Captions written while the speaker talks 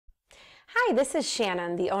Hi, this is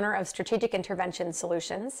Shannon, the owner of Strategic Intervention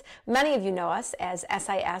Solutions. Many of you know us as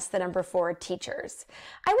SIS, the number 4 teachers.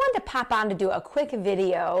 I wanted to pop on to do a quick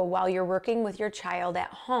video while you're working with your child at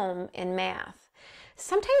home in math.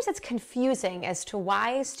 Sometimes it's confusing as to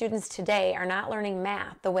why students today are not learning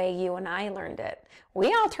math the way you and I learned it.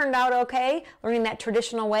 We all turned out okay, learning that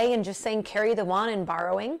traditional way and just saying carry the one and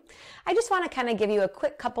borrowing. I just want to kind of give you a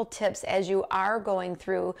quick couple tips as you are going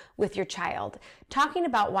through with your child, talking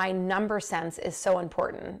about why number sense is so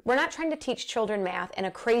important. We're not trying to teach children math in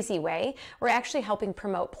a crazy way. We're actually helping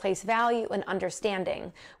promote place value and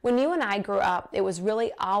understanding. When you and I grew up, it was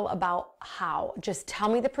really all about how. Just tell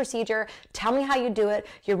me the procedure, tell me how you do it.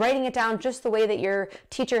 You're writing it down just the way that your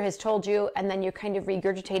teacher has told you, and then you're kind of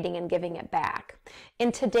regurgitating and giving it back.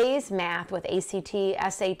 In today's math with ACT,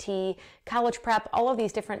 SAT, college prep, all of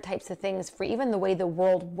these different types of things for even the way the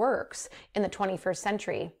world works in the 21st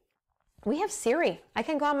century, we have Siri. I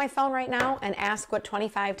can go on my phone right now and ask what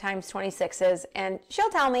 25 times 26 is, and she'll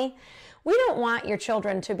tell me. We don't want your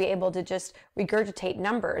children to be able to just regurgitate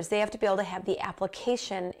numbers. They have to be able to have the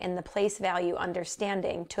application and the place value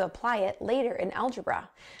understanding to apply it later in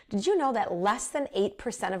algebra. Did you know that less than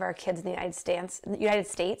 8% of our kids in the United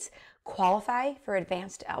States qualify for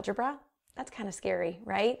advanced algebra? That's kind of scary,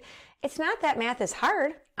 right? It's not that math is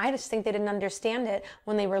hard. I just think they didn't understand it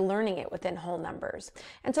when they were learning it within whole numbers.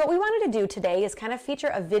 And so what we wanted to do today is kind of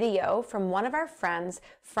feature a video from one of our friends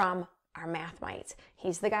from our Mathmites.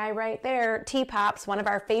 He's the guy right there, T-Pops, one of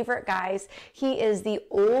our favorite guys. He is the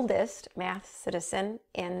oldest math citizen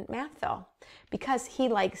in Mathville because he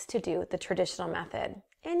likes to do the traditional method.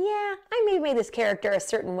 And yeah, I may have made this character a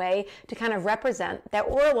certain way to kind of represent that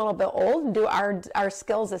we're a little bit old and do our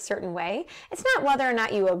skills a certain way. It's not whether or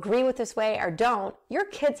not you agree with this way or don't. Your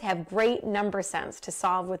kids have great number sense to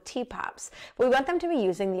solve with T-Pops. We want them to be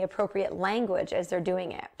using the appropriate language as they're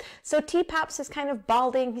doing it. So T-Pops is kind of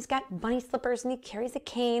balding. He's got bunny slippers and he carries a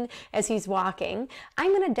cane as he's walking.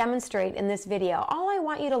 I'm going to demonstrate in this video. All I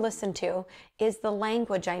want you to listen to is the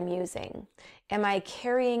language I'm using. Am I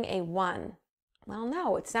carrying a 1? Well,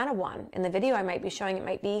 no, it's not a 1. In the video I might be showing it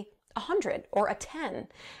might be 100 or a 10.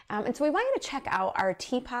 And so we want you to check out our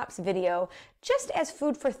T-Pops video just as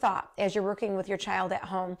food for thought as you're working with your child at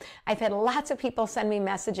home. I've had lots of people send me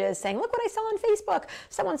messages saying, look what I saw on Facebook.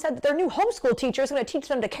 Someone said that their new homeschool teacher is going to teach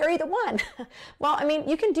them to carry the 1. Well, I mean,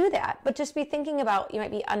 you can do that, but just be thinking about, you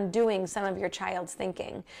might be undoing some of your child's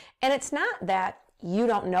thinking. And it's not that you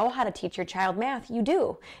don't know how to teach your child math. You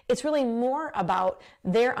do. It's really more about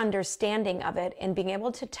their understanding of it and being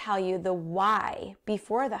able to tell you the why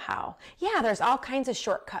before the how. Yeah, there's all kinds of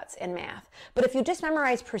shortcuts in math, but if you just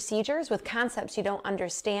memorize procedures with concepts you don't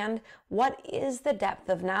understand, what is the depth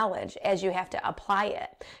of knowledge as you have to apply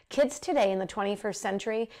it? Kids today in the 21st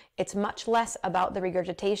century, it's much less about the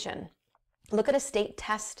regurgitation. Look at a state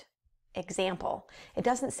test example. It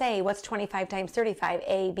doesn't say what's 25 times 35,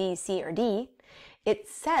 A, B, C, or D. It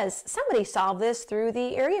says somebody solved this through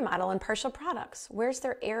the area model and partial products. Where's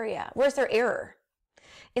their area? Where's their error?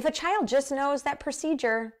 If a child just knows that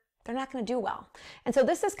procedure, they're not going to do well. And so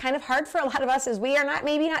this is kind of hard for a lot of us as we are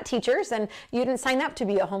maybe not teachers, and you didn't sign up to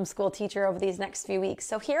be a homeschool teacher over these next few weeks.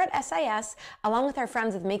 So here at SIS, along with our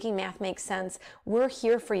friends with Making Math Make Sense, we're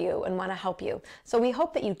here for you and want to help you. So we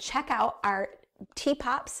hope that you check out our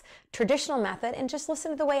T-Pops traditional method and just listen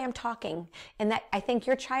to the way I'm talking, and that I think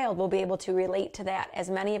your child will be able to relate to that, as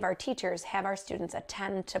many of our teachers have our students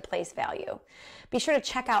attend to place value. Be sure to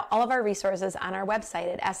check out all of our resources on our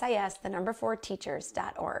website at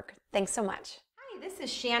sis4teachers.org. Thanks so much. Hi, this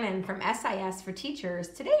is Shannon from SIS for Teachers.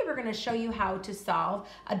 Today we're going to show you how to solve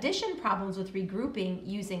addition problems with regrouping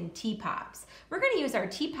using T-Pops. We're going to use our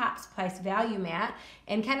T-Pops place value mat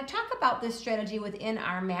and kind of talk about this strategy within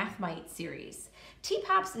our Mathmite series.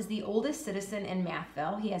 T-Pops is the oldest citizen in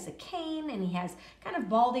Mathville. He has a cane and he has kind of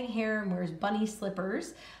balding hair and wears bunny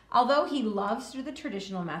slippers. Although he loves to do the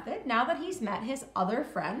traditional method, now that he's met his other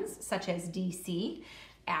friends, such as DC,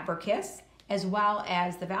 Abacus, as well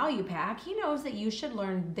as the value pack, he knows that you should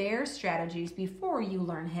learn their strategies before you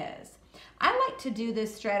learn his. I like to do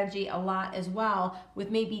this strategy a lot as well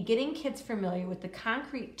with maybe getting kids familiar with the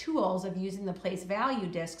concrete tools of using the place value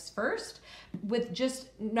discs first with just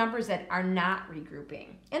numbers that are not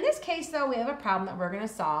regrouping. In this case though, we have a problem that we're going to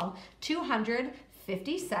solve,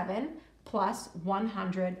 257 plus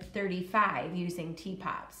 135 using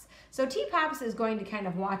T-Pops. So T-Pops is going to kind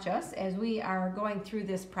of watch us as we are going through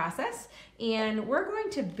this process, and we're going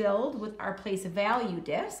to build with our place value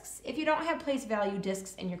discs. If you don't have place value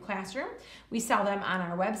discs in your classroom, we sell them on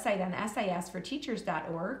our website on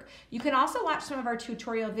sisforteachers.org. You can also watch some of our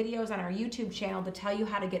tutorial videos on our YouTube channel to tell you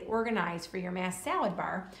how to get organized for your math salad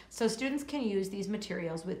bar so students can use these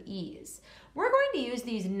materials with ease. We're going to use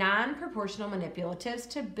these non-proportional manipulatives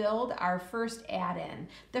to build our first add-in.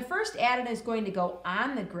 The first add-in is going to go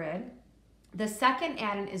on the grid. The second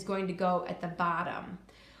add-in is going to go at the bottom.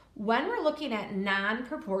 When we're looking at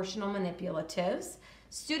non-proportional manipulatives,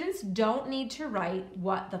 students don't need to write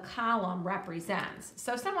what the column represents.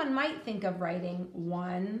 So someone might think of writing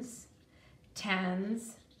ones,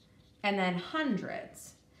 tens, and then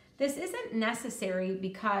hundreds. This isn't necessary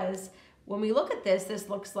because when we look at this, this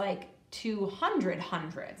looks like 200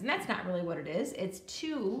 hundreds, and that's not really what it is. It's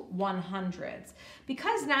 2 100s.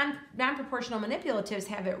 Because non-proportional manipulatives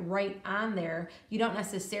have it right on there, you don't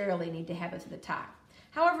necessarily need to have it to the top.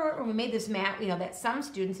 However, when we made this mat, we know that some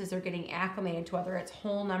students, as they're getting acclimated to whether it's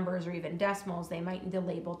whole numbers or even decimals, they might need to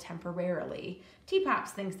label temporarily.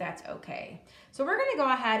 T-Pops thinks that's okay. So we're going to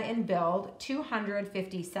go ahead and build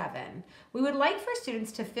 257. We would like for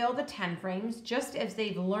students to fill the 10 frames just as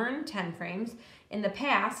they've learned 10 frames in the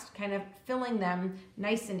past, kind of filling them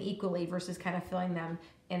nice and equally versus kind of filling them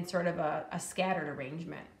in sort of a scattered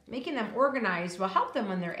arrangement. Making them organized will help them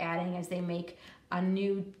when they're adding as they make a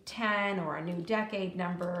new 10 or a new decade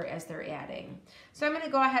number as they're adding. So I'm going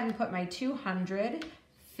to go ahead and put my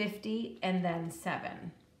 250 and then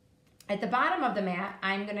 7. At the bottom of the mat,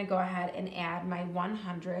 I'm going to go ahead and add my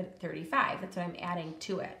 135. That's what I'm adding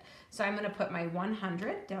to it. So I'm going to put my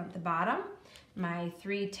 100 down at the bottom, my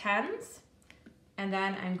 3 10s, and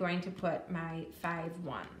then I'm going to put my 5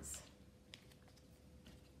 1s.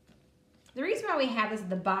 The reason why we have this at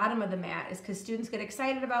the bottom of the mat is because students get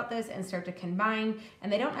excited about this and start to combine, and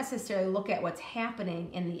they don't necessarily look at what's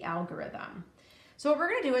happening in the algorithm. So what we're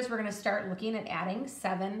going to do is we're going to start looking at adding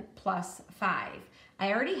 7 plus 5.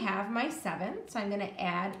 I already have my 7, so I'm going to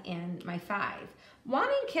add in my 5.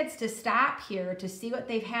 Wanting kids to stop here to see what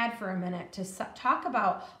they've had for a minute to talk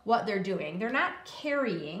about what they're doing. They're not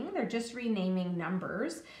carrying, they're just renaming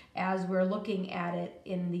numbers as we're looking at it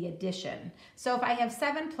in the addition. So if I have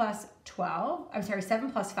 7 plus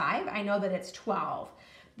 5, I know that it's 12.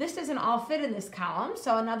 This doesn't all fit in this column,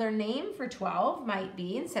 so another name for 12 might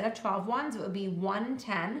be, instead of 12 ones, it would be 1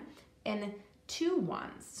 10 and 2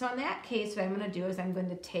 ones. So in that case, what I'm going to do is I'm going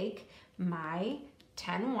to take my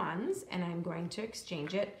 10 ones and I'm going to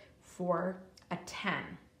exchange it for a 10.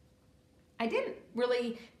 I didn't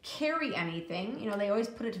really carry anything. You know, they always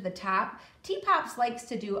put it to the top. T-Pops likes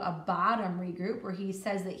to do a bottom regroup where he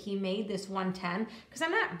says that he made this 110 because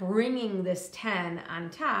I'm not bringing this 10 on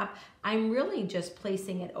top. I'm really just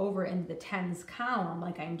placing it over into the tens column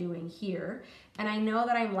like I'm doing here. And I know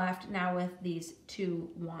that I'm left now with these 2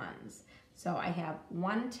 ones. So I have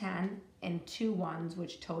 110 and 2 ones,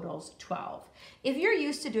 which totals 12. If you're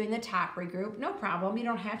used to doing the top regroup, no problem. You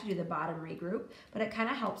don't have to do the bottom regroup, but it kind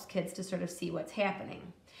of helps kids to sort of see what's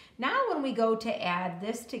happening. Now when we go to add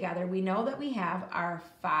this together, we know that we have our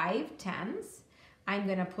 5 10s. I'm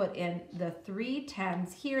going to put in the 3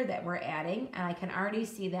 10s here that we're adding, and I can already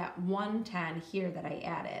see that 110 here that I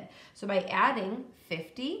added. So by adding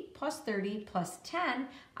 50 plus 30 plus 10,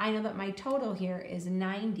 I know that my total here is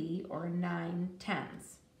 90 or 9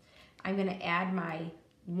 10s. I'm going to add my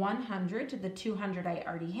 100 to the 200 I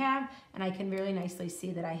already have, and I can really nicely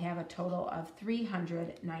see that I have a total of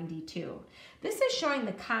 392. This is showing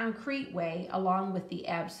the concrete way along with the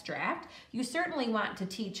abstract. You certainly want to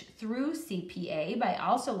teach through CPA by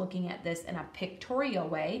also looking at this in a pictorial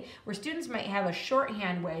way, where students might have a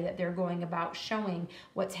shorthand way that they're going about showing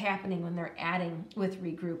what's happening when they're adding with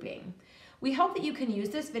regrouping. We hope that you can use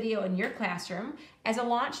this video in your classroom as a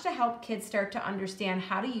launch to help kids start to understand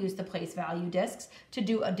how to use the place value discs to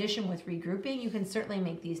do addition with regrouping. You can certainly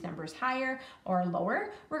make these numbers higher or lower.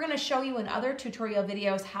 We're going to show you in other tutorial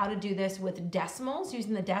videos how to do this with decimals,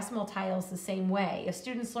 using the decimal tiles the same way. If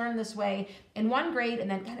students learn this way in one grade and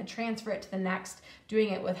then kind of transfer it to the next, doing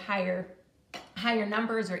it with higher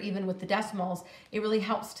numbers or even with the decimals, it really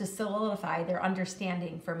helps to solidify their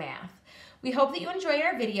understanding for math. We hope that you enjoyed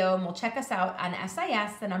our video, and will check us out on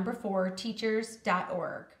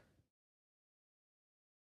SIS4teachers.org.